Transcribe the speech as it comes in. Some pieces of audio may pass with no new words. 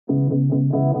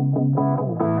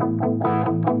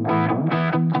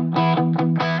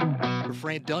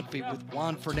Fran Dunphy with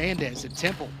Juan Fernandez at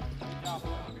Temple.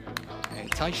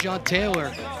 And Tyshawn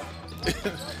Taylor.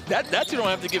 that you don't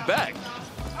have to give back.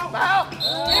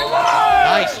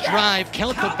 Nice drive,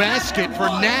 count the basket for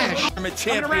Nash.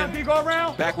 Champion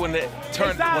back when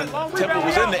Temple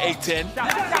was in the A-10.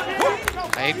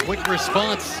 A quick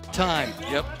response time.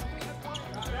 Yep.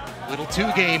 Little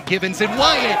two-game, Givens and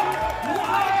Wyatt.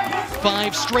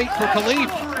 5 straight for Khalif.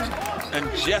 And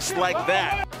just like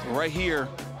that, right here,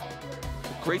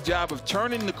 great job of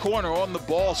turning the corner on the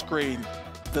ball screen.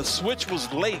 The switch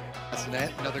was late. That's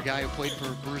Net, another guy who played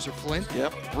for Bruiser Flint.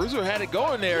 Yep, Bruiser had it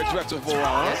going there at Drexel.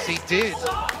 Yes, he did.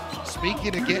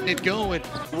 Speaking of getting it going.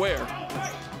 Where?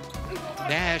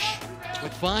 Nash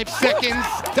with 5 seconds,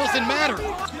 doesn't matter.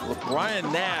 Well,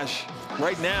 Brian Nash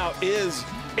right now is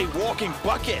a walking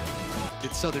bucket.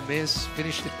 Did Southern Miss,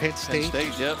 finished at Penn State.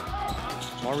 Yep.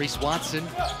 Maurice Watson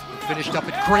finished up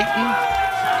at Creighton.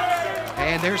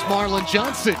 And there's Marlon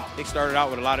Johnson. They started out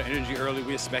with a lot of energy early.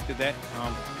 We expected that.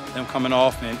 Them coming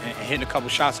off and hitting a couple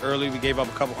shots early. We gave up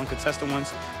a couple uncontested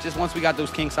ones. Just once we got those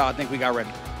kinks out, I think we got ready.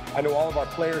 I know all of our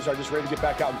players are just ready to get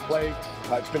back out and play.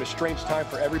 It's been a strange time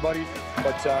for everybody,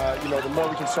 but you know, the more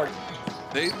we can start.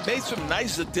 They made some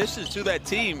nice additions to that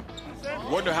team.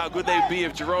 Wonder how good they'd be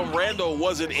if Jerome Randall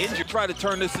wasn't injured. Try to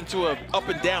turn this into an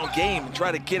up-and-down game and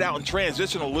try to get out and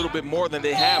transition a little bit more than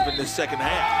they have in this second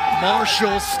half.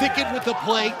 Marshall sticking with the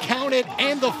play, count it,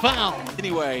 and the foul.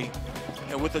 Anyway,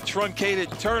 and with a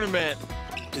truncated tournament,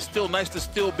 it's still nice to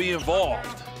still be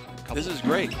involved. This is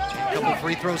great. A couple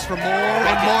free throws for Moore,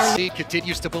 and Marley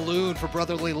continues to balloon for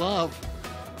brotherly love.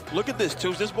 Look at this,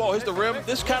 too. This ball hits the rim.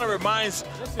 This kind of reminds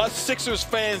us Sixers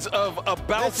fans of a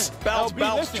bounce,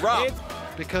 drop.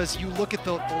 Because you look at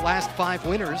the last 5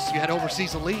 winners, you had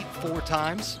Overseas Elite 4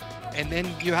 times, and then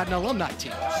you had an alumni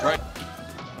team. Right.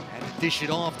 Had to dish it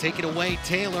off, take it away,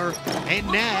 Taylor and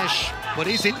Nash. But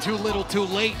is it too little too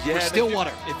late for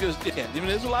Stillwater?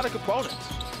 There's a lot of components.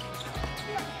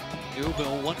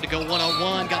 Newville wanting to go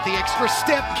one-on-one, got the extra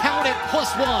step, count it,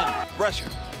 +1. Pressure.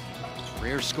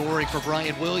 Rare scoring for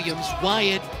Brian Williams.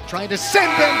 Wyatt trying to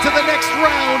send them to the next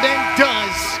round and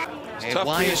does. It's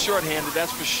tough being shorthanded,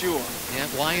 that's for sure. Yeah,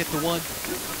 Wyatt the one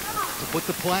to put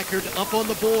the placard up on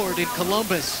the board in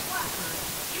Columbus.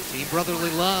 Team Brotherly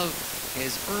Love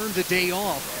has earned a day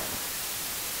off.